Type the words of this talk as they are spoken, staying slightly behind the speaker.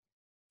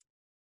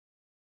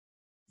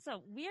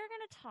So we are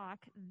going to talk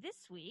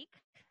this week.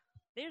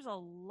 There's a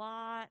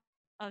lot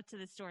to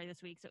the story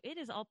this week. So it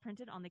is all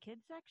printed on the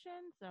kids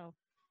section. So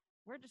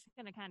we're just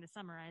going to kind of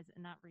summarize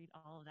and not read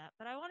all of that.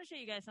 But I want to show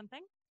you guys something.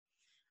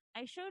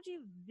 I showed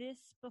you this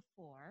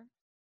before.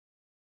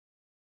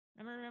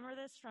 Remember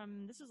this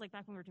this was like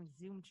back when we were doing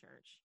Zoom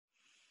church.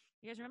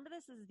 You guys remember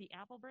this? This is the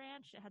apple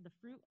branch. It had the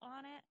fruit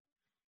on it.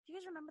 Do you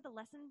guys remember the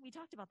lesson? We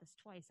talked about this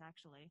twice,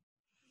 actually.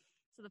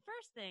 So the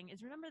first thing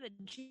is, remember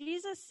that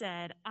Jesus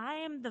said, I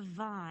am the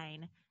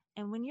vine,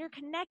 and when you're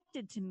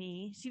connected to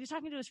me, so he was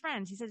talking to his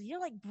friends, he says, you're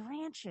like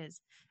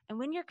branches, and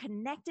when you're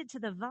connected to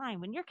the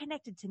vine, when you're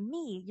connected to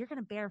me, you're going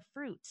to bear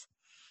fruit.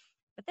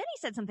 But then he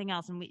said something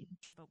else, and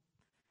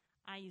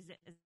I use it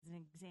as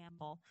an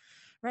example,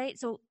 right?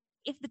 So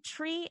if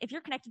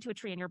you're connected to a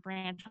tree and you're a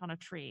branch on a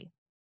tree,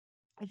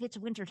 if it's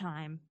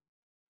wintertime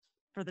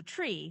for the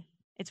tree,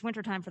 it's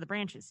wintertime for the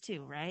branches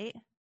too, right?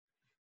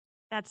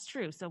 That's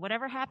true. So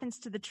whatever happens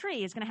to the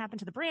tree is going to happen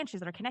to the branches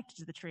that are connected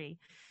to the tree.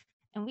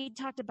 And we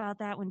talked about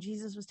that when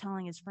Jesus was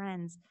telling his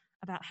friends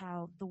about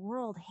how the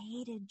world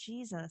hated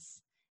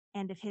Jesus.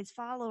 And if his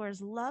followers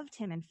loved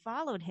him and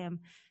followed him,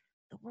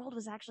 the world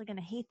was actually going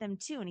to hate them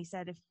too. And he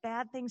said, if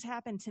bad things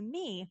happen to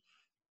me,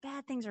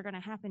 bad things are going to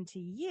happen to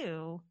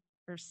you,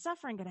 or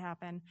suffering could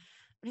happen.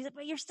 But he said,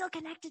 but you're still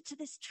connected to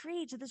this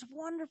tree, to this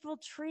wonderful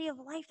tree of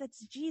life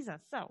that's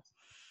Jesus. So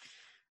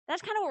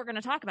that's kind of what we're going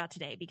to talk about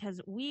today, because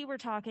we were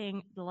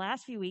talking the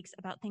last few weeks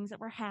about things that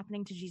were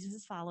happening to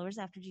Jesus' followers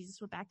after Jesus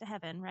went back to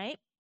heaven, right?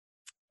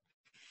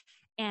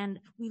 And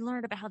we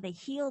learned about how they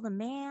healed a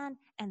man,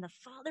 and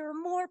there were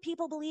more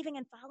people believing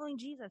and following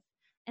Jesus.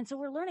 And so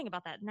we're learning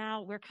about that.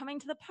 Now we're coming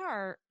to the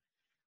part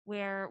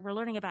where we're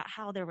learning about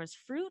how there was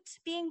fruit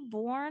being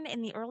born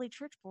in the early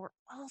church, but we're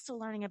also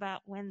learning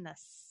about when the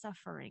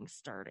suffering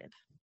started.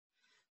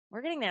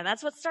 We're getting there.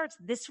 That's what starts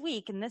this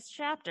week in this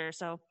chapter.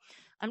 So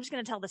I'm just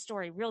going to tell the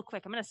story real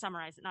quick. I'm going to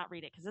summarize it, not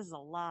read it, because this is a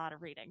lot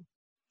of reading.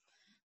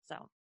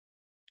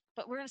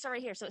 But we're going to start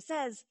right here. So it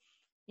says,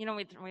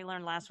 we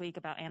learned last week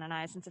about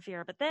Ananias and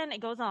Sapphira, but then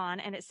it goes on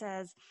and it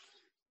says,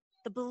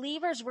 the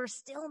believers were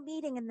still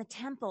meeting in the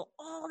temple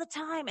all the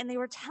time, and they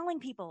were telling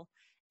people.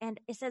 And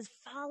it says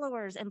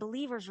followers and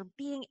believers were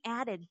being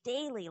added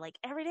daily, like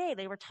every day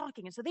they were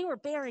talking. And so they were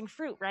bearing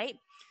fruit, right?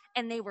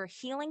 And they were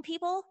healing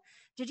people.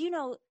 Did you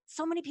know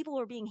so many people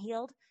were being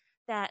healed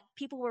that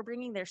people were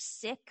bringing their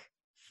sick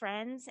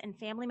friends and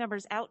family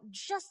members out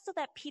just so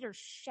that Peter's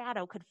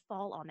shadow could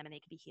fall on them and they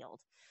could be healed?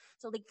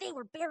 So they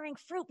were bearing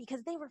fruit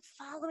because they were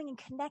following and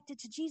connected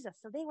to Jesus.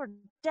 So they were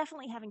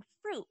definitely having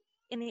fruit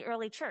in the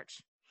early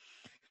church.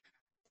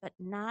 But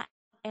not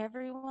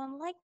everyone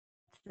liked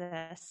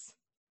this.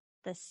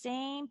 The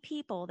same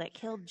people that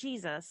killed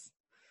Jesus,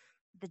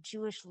 the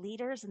Jewish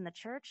leaders in the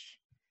church,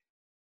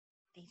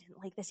 they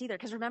didn't like this either.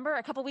 Because remember,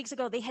 a couple weeks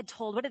ago,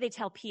 what did they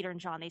tell Peter and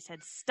John? They said,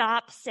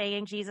 stop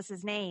saying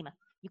Jesus' name.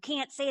 You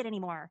can't say it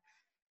anymore.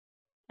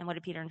 And what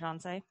did Peter and John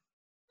say?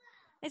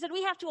 They said,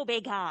 we have to obey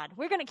God.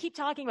 We're going to keep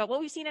talking about what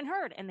we've seen and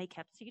heard. And they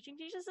kept teaching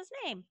Jesus'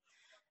 name.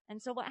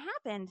 And so what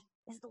happened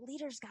is the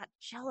leaders got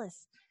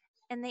jealous.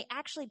 And they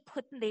actually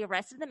they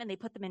arrested them and they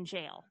put them in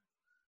jail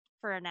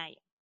for a night.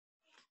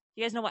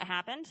 You guys know what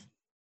happened?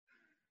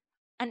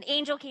 An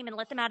angel came and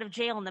let them out of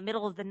jail in the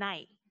middle of the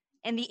night.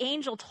 And the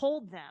angel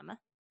told them,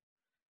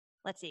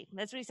 let's see,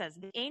 that's what he says.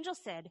 The angel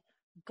said,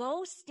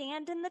 go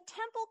stand in the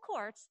temple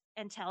courts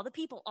and tell the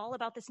people all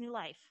about this new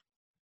life.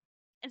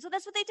 And so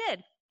that's what they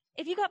did.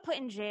 If you got put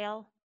in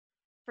jail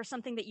for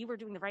something that you were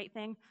doing the right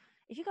thing,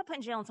 if you got put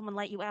in jail and someone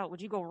let you out,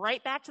 would you go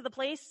right back to the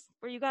place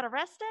where you got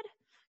arrested?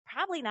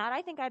 Probably not.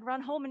 I think I'd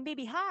run home and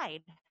maybe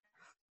hide.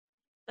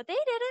 But they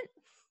didn't.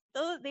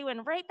 They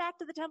went right back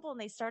to the temple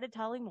and they started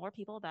telling more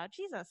people about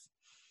Jesus.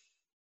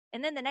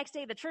 And then the next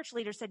day, the church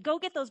leader said, go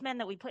get those men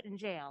that we put in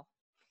jail.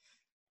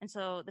 And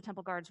so the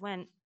temple guards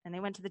went and they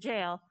went to the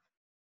jail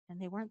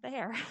and they weren't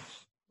there.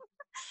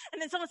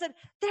 And then someone said,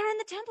 they're in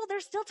the temple.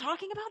 They're still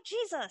talking about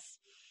Jesus.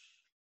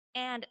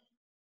 And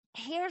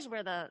here's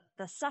where the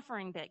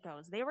suffering bit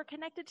goes. They were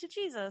connected to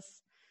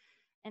Jesus.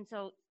 And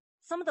so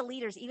some of the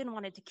leaders even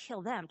wanted to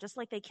kill them, just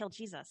like they killed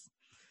Jesus.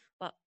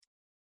 But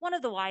one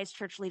of the wise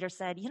church leaders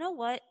said, you know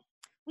what?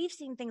 We've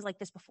seen things like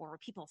this before where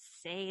people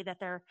say that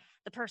they're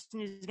the person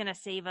who's going to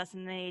save us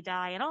and they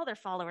die, and all their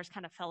followers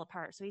kind of fell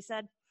apart. So he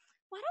said,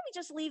 why don't we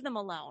just leave them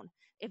alone?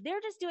 If they're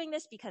just doing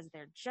this because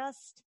they're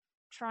just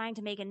trying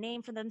to make a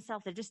name for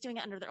themselves, they're just doing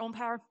it under their own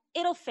power,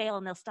 it'll fail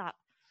and they'll stop.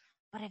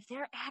 But if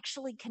they're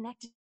actually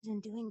connected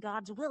and doing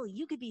God's will,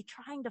 you could be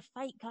trying to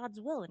fight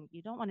God's will, and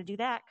you don't want to do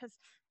that because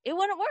it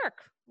wouldn't work.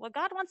 What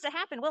God wants to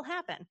happen will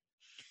happen.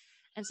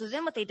 And so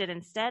then what they did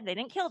instead, they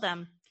didn't kill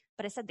them,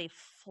 but it said they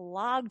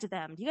flogged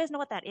them. Do you guys know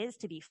what that is,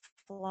 to be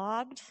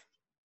flogged?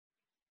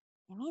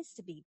 It means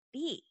to be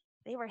beat.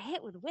 They were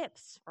hit with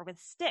whips or with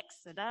sticks,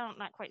 and I'm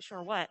not quite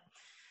sure what.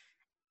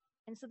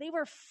 And so they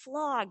were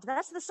flogged.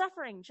 That's the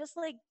suffering. Just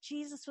like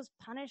Jesus was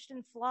punished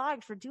and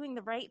flogged for doing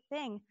the right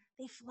thing,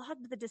 they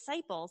flogged the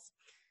disciples.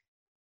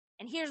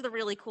 And here's the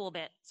really cool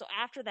bit. So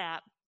after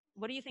that,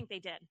 what do you think they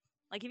did?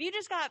 Like, if you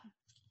just got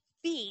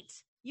beat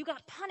You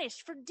got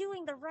punished for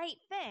doing the right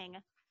thing.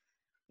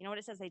 You know what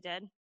it says they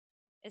did?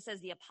 It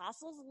says the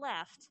apostles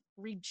left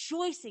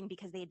rejoicing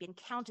because they had been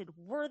counted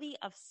worthy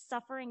of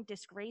suffering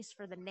disgrace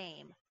for the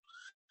name.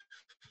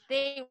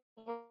 They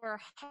were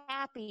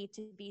happy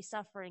to be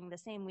suffering the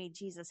same way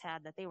Jesus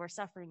had, that they were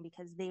suffering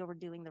because they were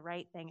doing the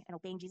right thing and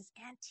obeying Jesus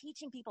and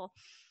teaching people.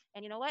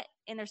 And you know what?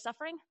 In their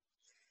suffering,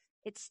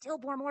 it still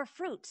bore more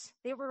fruit.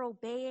 They were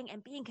obeying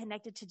and being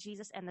connected to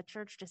Jesus, and the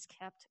church just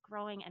kept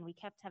growing, and we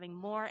kept having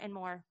more and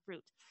more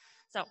fruit.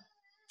 So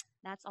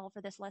that's all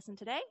for this lesson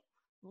today.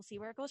 We'll see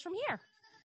where it goes from here.